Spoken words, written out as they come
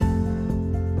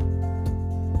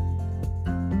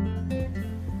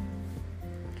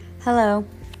Hello,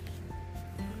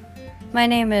 my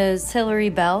name is Hillary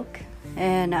Belk,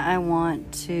 and I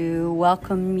want to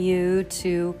welcome you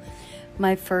to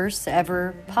my first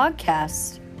ever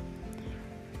podcast.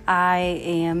 I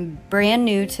am brand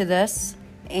new to this,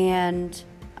 and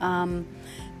the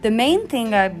main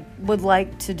thing I would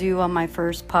like to do on my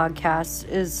first podcast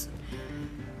is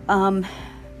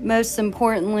most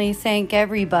importantly thank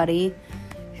everybody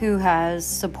who has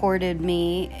supported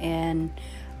me in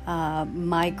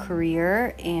my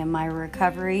career and my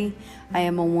recovery. I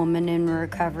am a woman in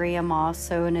recovery. I'm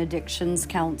also an addictions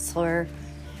counselor,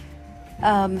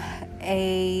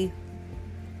 a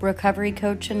recovery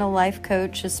coach and a life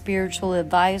coach, a spiritual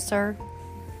advisor.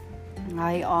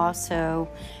 I also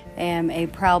am a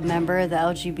proud member of the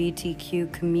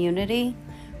LGBTQ community.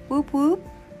 Whoop whoop.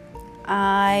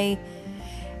 I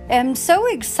am so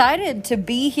excited to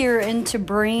be here and to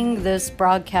bring this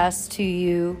broadcast to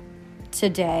you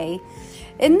today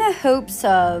in the hopes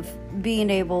of being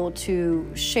able to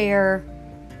share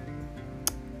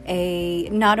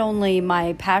not only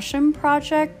my passion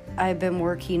project I've been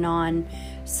working on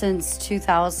since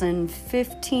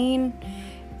 2015,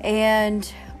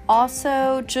 and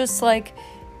also just like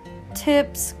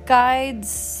tips,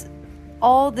 guides,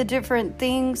 all the different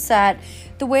things that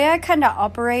the way I kind of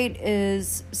operate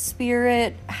is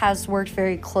Spirit has worked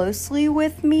very closely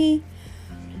with me.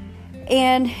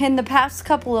 And in the past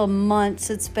couple of months,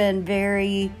 it's been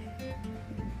very,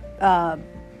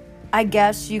 I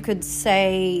guess you could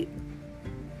say,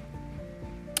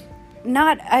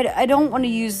 I don't want to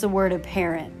use the word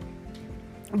apparent,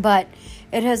 but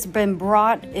it has been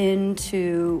brought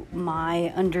into my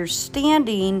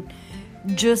understanding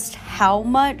just how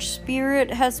much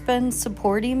Spirit has been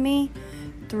supporting me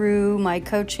through my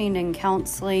coaching and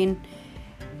counseling.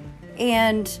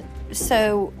 And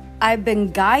so I've been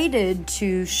guided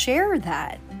to share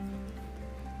that.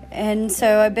 And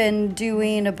so I've been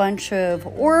doing a bunch of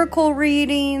oracle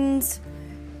readings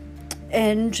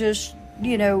and just,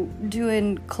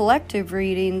 doing collective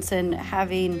readings and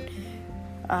having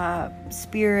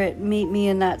Spirit meet me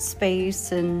in that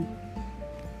space and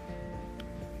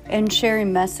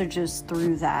sharing messages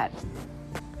through that.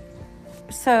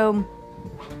 So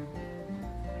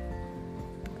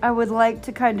I would like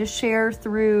to kind of share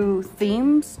through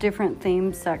different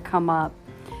themes that come up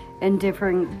and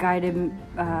different guided,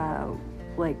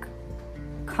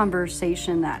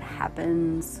 conversation that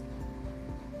happens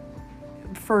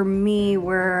for me,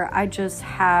 where I just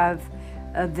have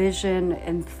a vision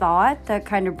and thought that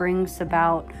kind of brings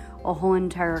about a whole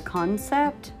entire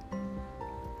concept.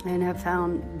 And have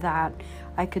found that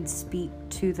I could speak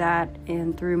to that,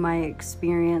 and through my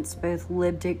experience, both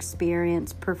lived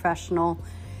experience, professional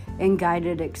and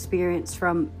guided experience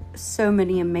from so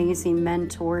many amazing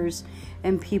mentors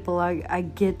and people I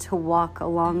get to walk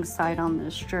alongside on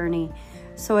this journey.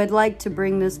 So I'd like to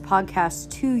bring this podcast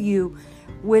to you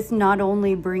with not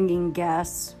only bringing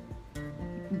guests,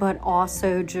 but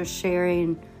also just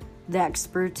sharing the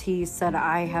expertise that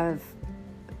I have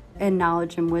and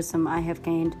knowledge and wisdom I have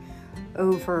gained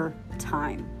over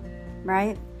time,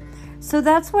 right? So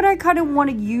that's what I kind of want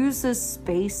to use this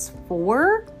space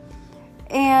for.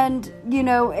 And,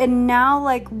 and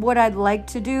now what I'd like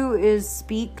to do is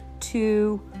speak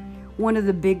to one of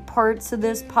the big parts of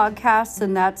this podcast,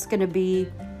 and that's going to be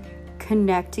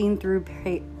connecting through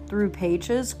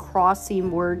pages, crossing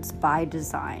words by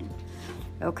design.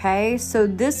 Okay, so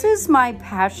this is my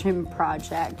passion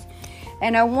project,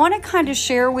 and I want to kind of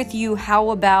share with you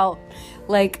how about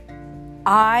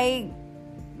I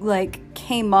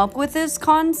came up with this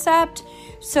concept.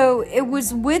 So it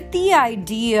was with the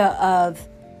idea of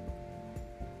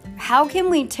how can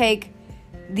we take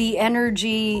the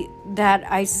energy that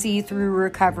I see through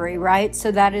recovery, right?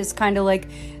 So that is kind of like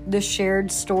the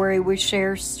shared story. We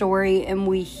share story and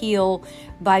we heal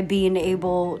by being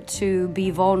able to be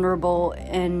vulnerable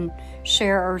and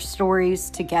share our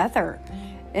stories together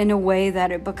in a way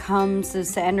that it becomes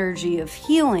this energy of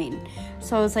healing.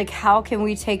 So it's how can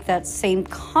we take that same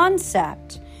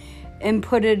concept and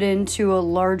put it into a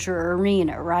larger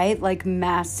arena, right? Like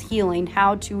mass healing.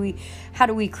 How do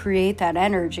we create that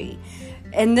energy?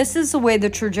 And this is the way the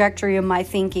trajectory of my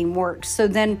thinking works. So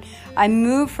then I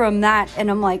move from that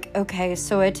and I'm okay,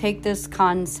 so I take this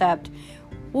concept.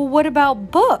 Well, what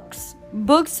about books?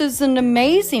 Books is an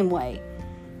amazing way.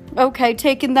 Okay,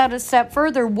 taking that a step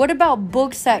further, what about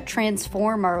books that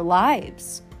transform our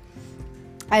lives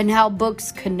and how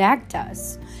books connect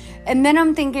us? And then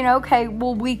I'm thinking, okay,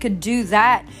 well, we could do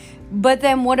that. But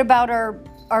then what about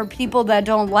our people that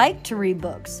don't like to read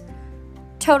books?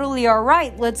 Totally all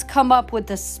right. Let's come up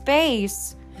with a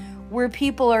space where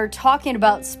people are talking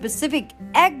about specific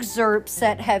excerpts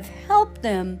that have helped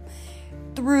them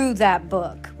through that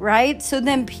book, right? So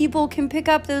then people can pick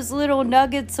up those little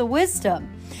nuggets of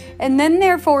wisdom. And then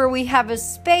therefore we have a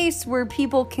space where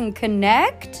people can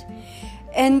connect,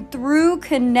 and through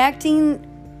connecting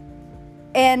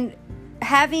and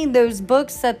having those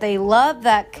books that they love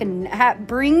that can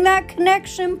bring that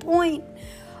connection point,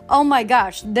 oh my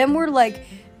gosh, then we're like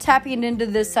tapping into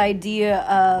this idea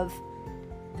of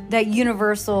that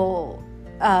universal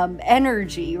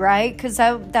energy, right? Because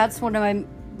that's one of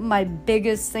my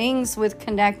biggest things with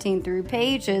connecting through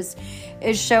pages,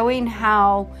 is showing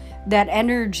how that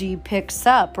energy picks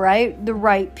up, right? The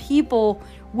right people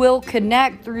will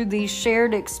connect through these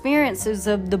shared experiences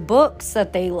of the books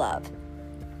that they love.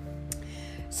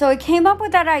 So I came up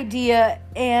with that idea,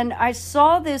 and I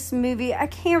saw this movie. I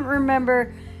can't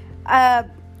remember,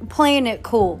 Playing It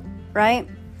Cool, right?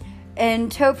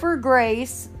 And Topher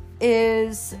Grace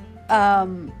is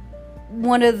one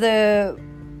of the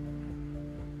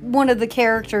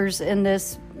characters in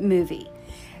this movie,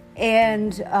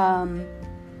 and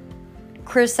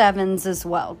Chris Evans as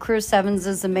well. Chris Evans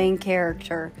is the main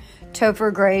character.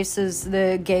 Topher Grace is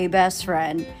the gay best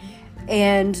friend,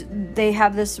 and they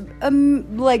have this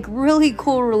like really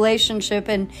cool relationship.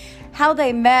 And how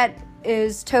they met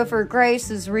is Topher Grace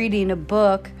is reading a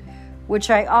book, which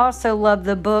I also love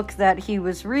the book that he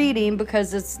was reading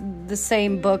because it's the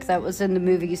same book that was in the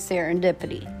movie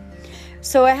Serendipity.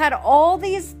 So I had all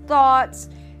these thoughts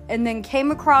and then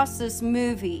came across this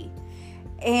movie,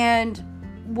 and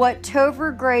what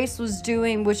Topher Grace was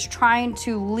doing was trying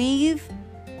to leave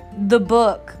the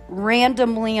book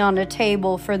randomly on a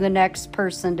table for the next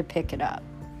person to pick it up.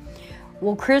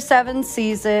 Well, Chris Evans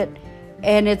sees it,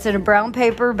 and it's in a brown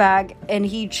paper bag, and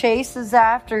he chases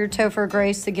after Topher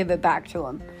Grace to give it back to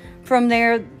him. From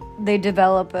there, they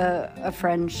develop a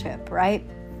friendship, right?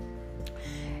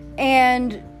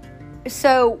 And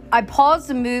so I paused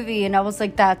the movie, and I was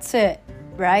like, that's it,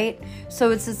 right?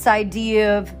 So it's this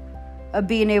idea of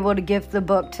being able to give the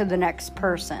book to the next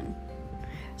person.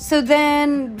 So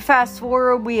then, fast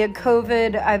forward, we had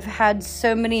COVID. I've had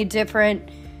so many different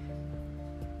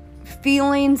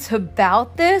feelings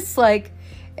about this, like,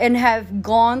 and have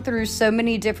gone through so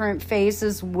many different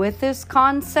phases with this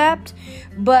concept.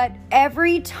 But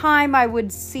every time I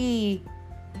would see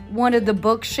one of the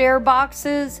Bookshare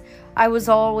boxes, I was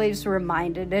always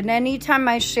reminded. And anytime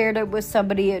I shared it with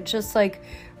somebody, it just like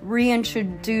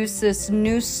reintroduced this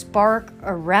new spark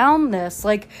around this.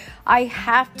 Like, I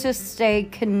have to stay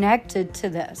connected to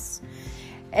this.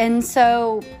 And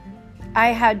so I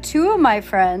had two of my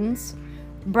friends,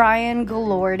 Brian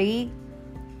Galordi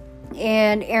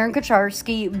and Aaron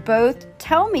Kacharski, both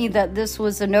tell me that this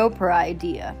was an Oprah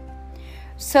idea.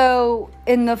 So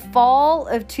in the fall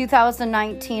of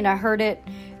 2019, I heard it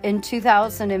in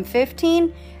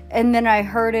 2015, and then I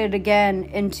heard it again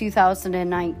in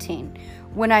 2019.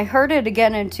 When I heard it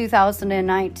again in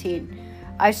 2019,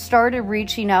 I started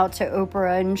reaching out to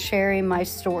Oprah and sharing my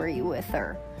story with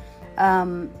her.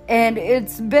 And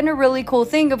it's been a really cool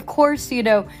thing. Of course, you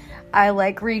know, I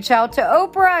like reach out to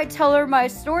Oprah, I tell her my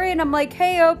story, and I'm like,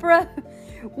 hey, Oprah,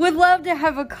 would love to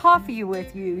have a coffee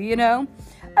with you, you know?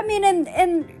 I mean,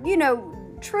 and you know,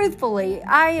 truthfully,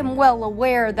 I am well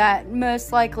aware that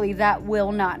most likely that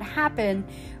will not happen,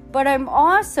 but I'm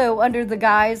also under the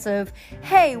guise of,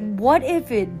 hey, what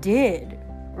if it did,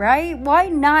 right? Why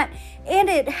not? And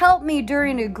it helped me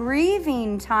during a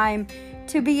grieving time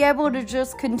to be able to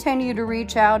just continue to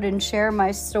reach out and share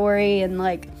my story, and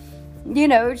like, you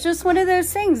know, it's just one of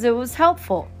those things. It was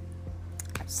helpful.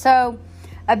 So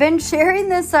I've been sharing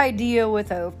this idea with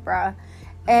Oprah,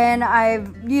 and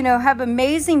I've, you know, have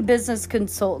amazing business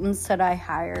consultants that I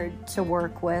hired to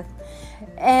work with.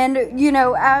 And, you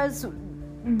know, as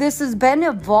this has been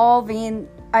evolving,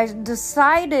 I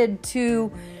decided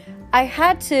I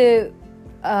had to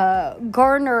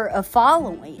garner a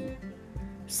following.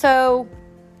 So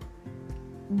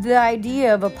the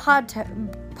idea of a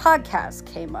podcast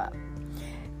came up.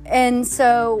 And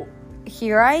so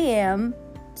here I am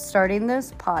starting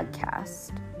this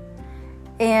podcast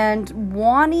and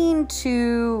wanting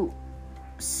to,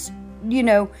 you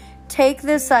know, take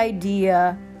this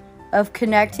idea of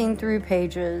connecting through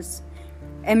pages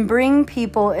and bring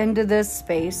people into this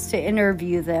space to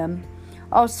interview them.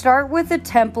 I'll start with a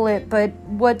template, but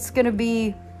what's going to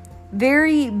be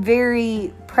very,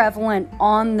 very prevalent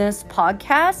on this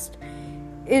podcast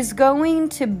is going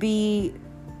to be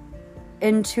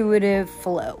intuitive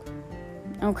flow.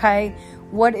 Okay?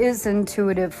 What is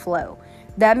intuitive flow?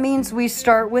 That means we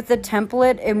start with a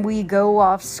template and we go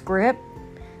off script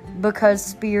because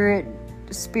Spirit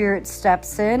Spirit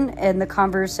steps in and the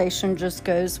conversation just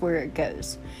goes where it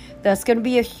goes. That's going to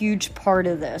be a huge part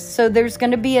of this. So there's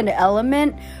going to be an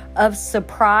element of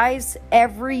surprise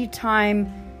every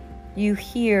time you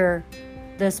hear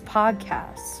this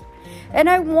podcast. And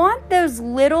I want those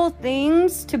little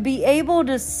things to be able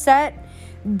to set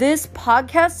this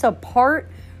podcast apart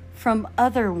from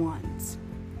other ones.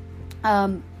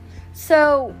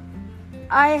 So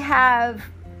I have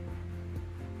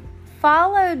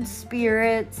followed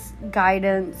Spirit's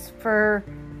guidance for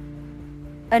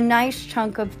a nice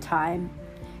chunk of time.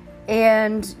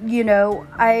 And, you know,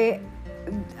 I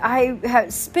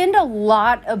have spend a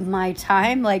lot of my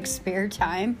time, like spare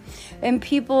time, and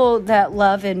people that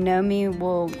love and know me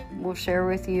will share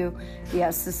with you,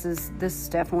 yes, this is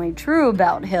definitely true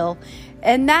about Hill.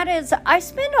 And that is, I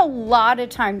spend a lot of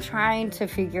time trying to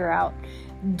figure out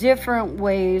different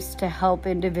ways to help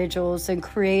individuals in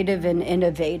creative and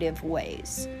innovative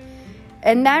ways.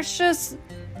 And that's just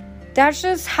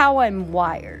how I'm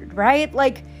wired, right?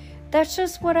 Like, that's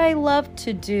just what I love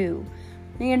to do.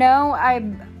 You know,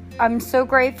 I'm so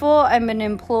grateful. I'm an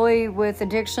employee with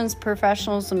Addictions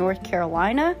Professionals in North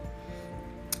Carolina.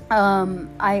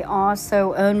 I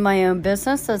also own my own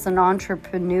business as an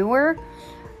entrepreneur.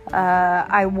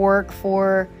 I work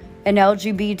for an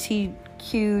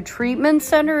LGBTQ treatment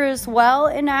center as well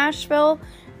in Asheville,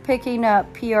 picking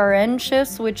up PRN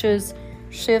shifts, which is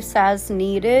shifts as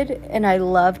needed, and I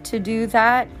love to do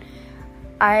that.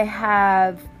 I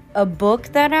have a book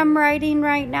that I'm writing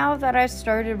right now that I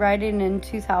started writing in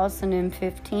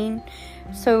 2015.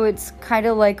 So it's kind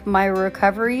of like my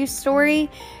recovery story.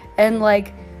 And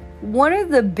like one of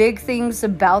the big things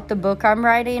about the book I'm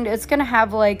writing, it's going to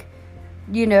have like,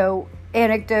 you know,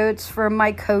 anecdotes from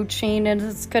my coaching, and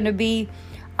it's going to be,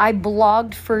 I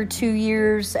blogged for 2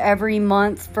 years every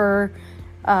month for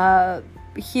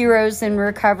Heroes in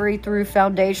Recovery through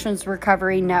Foundations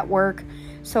Recovery Network.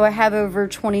 So I have over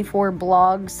 24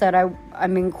 blogs that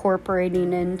I'm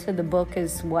incorporating into the book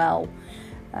as well.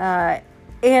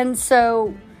 And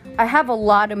so I have a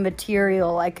lot of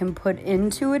material I can put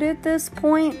into it at this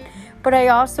point. But I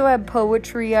also have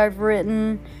poetry I've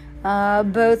written,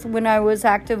 both when I was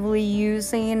actively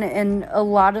using and a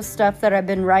lot of stuff that I've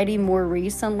been writing more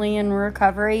recently in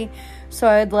recovery. So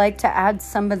I'd like to add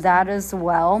some of that as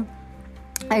well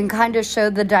and kind of show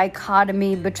the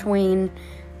dichotomy between,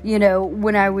 you know,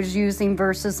 when I was using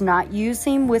versus not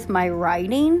using with my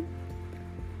writing.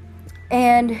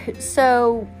 And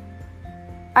so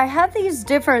I have these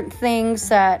different things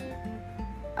that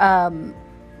I'm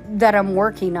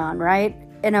working on, right?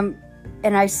 And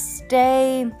I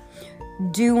stay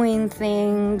doing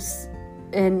things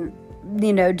in,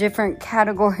 you know, different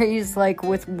categories, like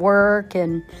with work.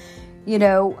 And, you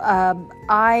know,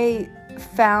 I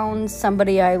found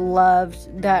somebody I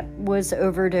loved that was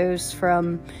overdosed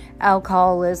from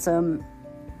alcoholism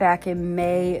back in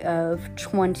May of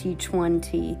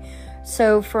 2020.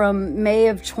 So from May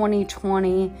of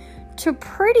 2020 to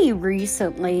pretty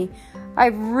recently,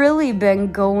 I've really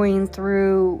been going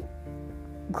through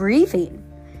grieving.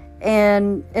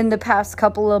 And in the past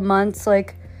couple of months,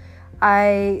 like,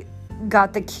 I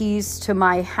got the keys to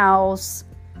my house,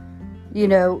 you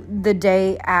know, the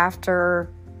day after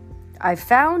I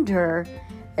found her.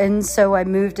 And so I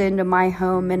moved into my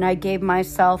home and I gave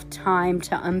myself time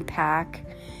to unpack.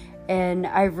 And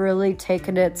I've really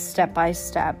taken it step by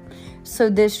step. So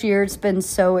this year it's been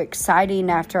so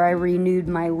exciting after I renewed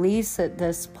my lease at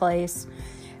this place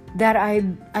that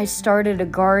I started a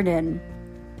garden.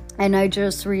 And I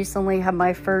just recently had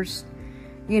my first,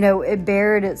 you know, it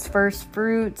bared its first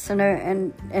fruits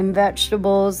and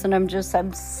vegetables. And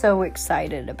I'm so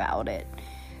excited about it.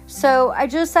 So I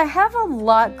have a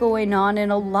lot going on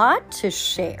and a lot to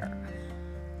share.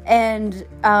 And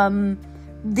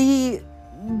the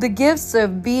gifts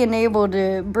of being able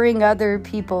to bring other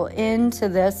people into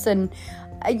this, and,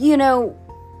 you know,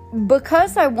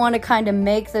 because I want to kind of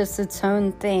make this its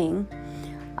own thing,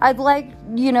 I'd like,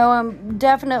 you know, I'm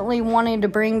definitely wanting to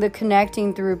bring the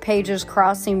connecting through pages,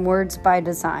 crossing words by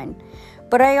design.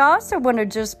 But I also want to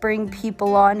just bring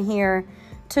people on here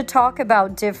to talk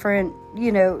about different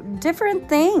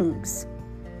things,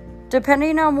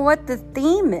 depending on what the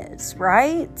theme is,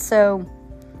 right? So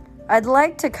I'd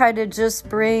like to kind of just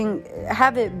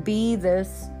have it be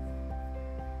this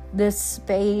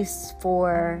space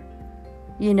for,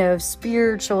 you know,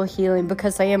 spiritual healing,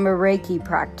 because I am a Reiki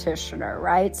practitioner,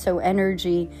 right? So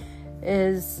energy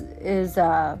is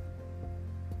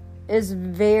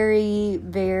very,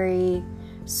 very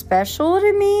special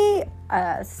to me,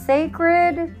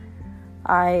 sacred.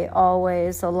 I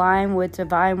always align with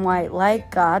divine white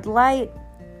light, God light.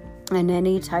 in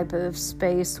any type of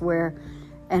space where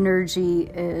energy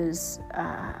is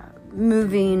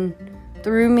moving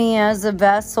through me as a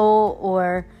vessel,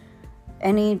 or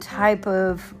any type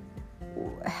of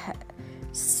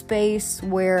space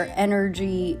where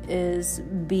energy is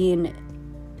being,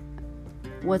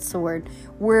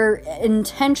 where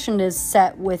intention is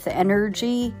set with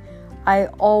energy, I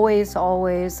always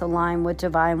align with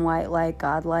divine white light,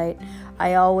 God light.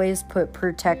 I always put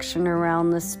protection around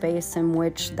the space in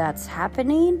which that's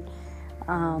happening.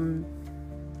 So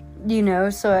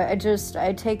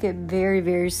I take it very,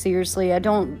 very seriously. I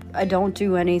don't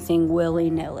do anything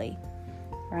willy-nilly,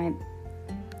 right?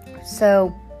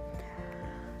 So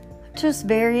just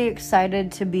very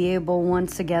excited to be able,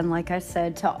 once again, like I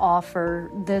said, to offer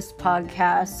this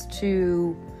podcast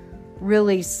to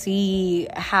really see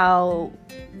how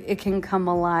it can come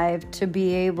alive, to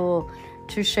be able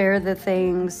to share the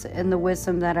things and the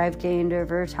wisdom that I've gained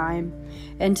over time,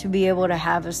 and to be able to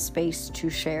have a space to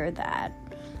share that.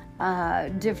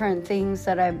 Different things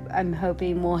that I'm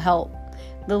hoping will help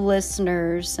the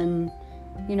listeners. And,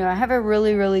 I have a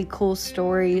really, really cool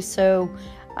story. So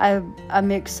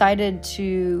I'm excited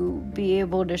to be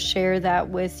able to share that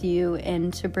with you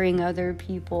and to bring other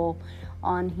people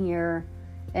on here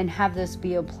and have this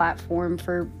be a platform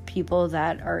for people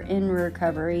that are in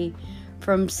recovery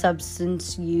from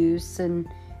substance use and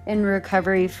in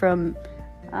recovery from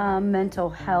mental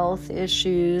health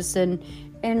issues and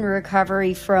in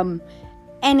recovery from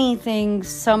anything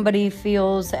somebody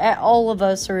feels. All of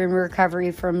us are in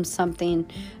recovery from something.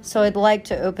 So I'd like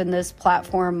to open this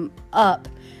platform up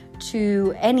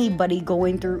to anybody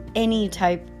going through any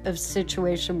type of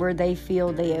situation where they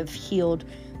feel they have healed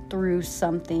through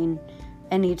something,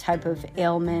 any type of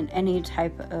ailment, any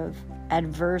type of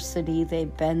adversity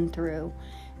they've been through.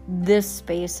 This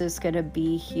space is going to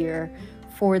be here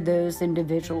for those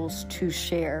individuals to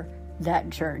share that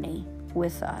journey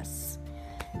with us.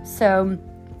 So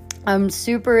I'm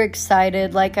super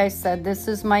excited. Like I said, this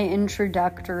is my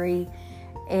introductory,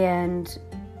 and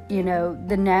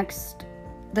the next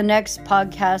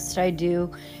podcast I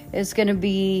do is going to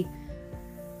be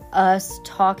us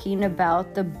talking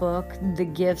about the book The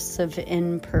Gifts of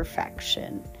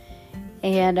Imperfection.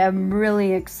 And I'm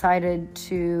really excited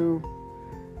to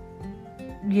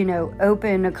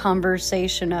open a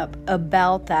conversation up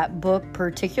about that book,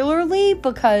 particularly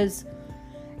because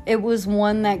it was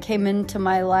one that came into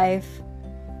my life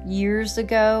years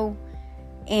ago,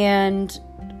 and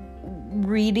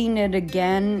reading it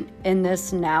again in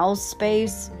this now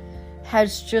space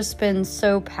has just been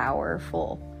so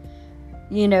powerful.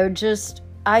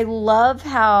 I love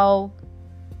how,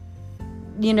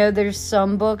 there's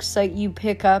some books that you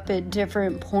pick up at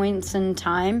different points in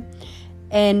time,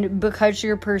 and because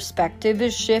your perspective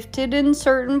is shifted in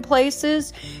certain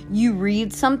places, you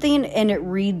read something and it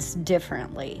reads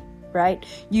differently, right?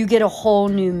 You get a whole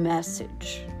new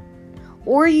message.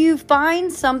 Or you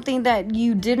find something that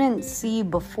you didn't see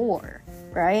before,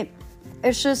 right?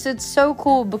 It's so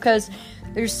cool because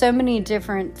there's so many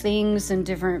different things and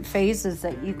different phases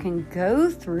that you can go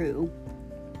through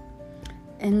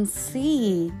and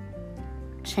see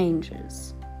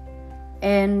changes.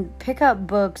 And pick up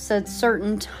books at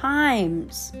certain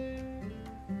times.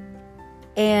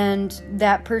 And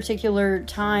that particular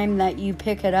time that you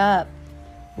pick it up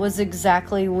was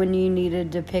exactly when you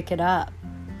needed to pick it up.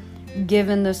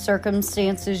 Given the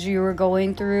circumstances you were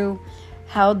going through,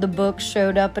 how the book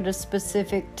showed up at a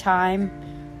specific time,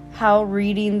 how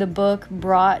reading the book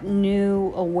brought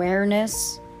new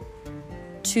awareness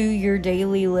to your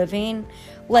daily living.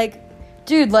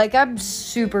 I'm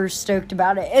super stoked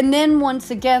about it. And then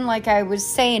once again, like I was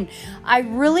saying, I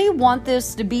really want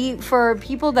this to be for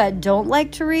people that don't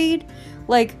like to read.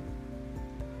 I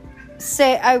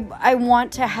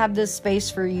want to have this space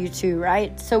for you too,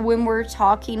 right? So when we're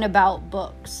talking about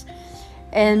books,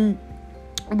 and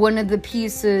one of the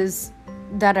pieces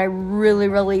that I really,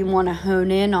 really want to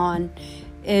hone in on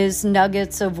is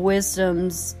nuggets of wisdom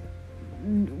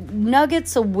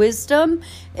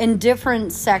in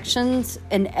different sections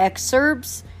and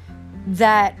excerpts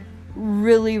that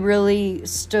really, really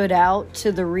stood out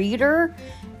to the reader.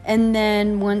 And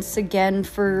then once again,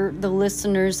 for the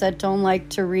listeners that don't like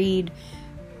to read,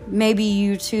 maybe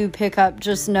you too pick up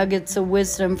just nuggets of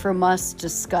wisdom from us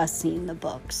discussing the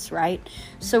books, right?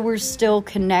 So we're still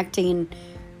connecting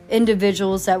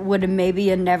individuals that would have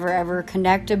maybe never ever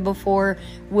connected before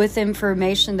with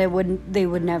information they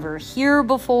would never hear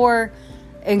before,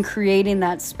 and creating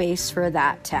that space for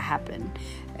that to happen.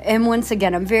 And once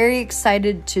again, I'm very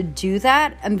excited to do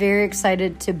that. I'm very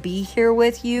excited to be here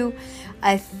with you.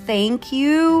 I thank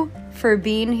you for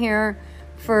being here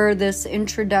for this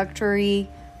introductory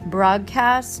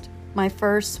broadcast, my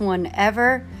first one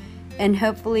ever, and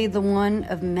hopefully the one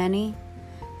of many.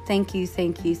 Thank you,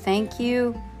 thank you, thank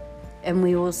you, and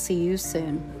we will see you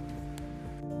soon.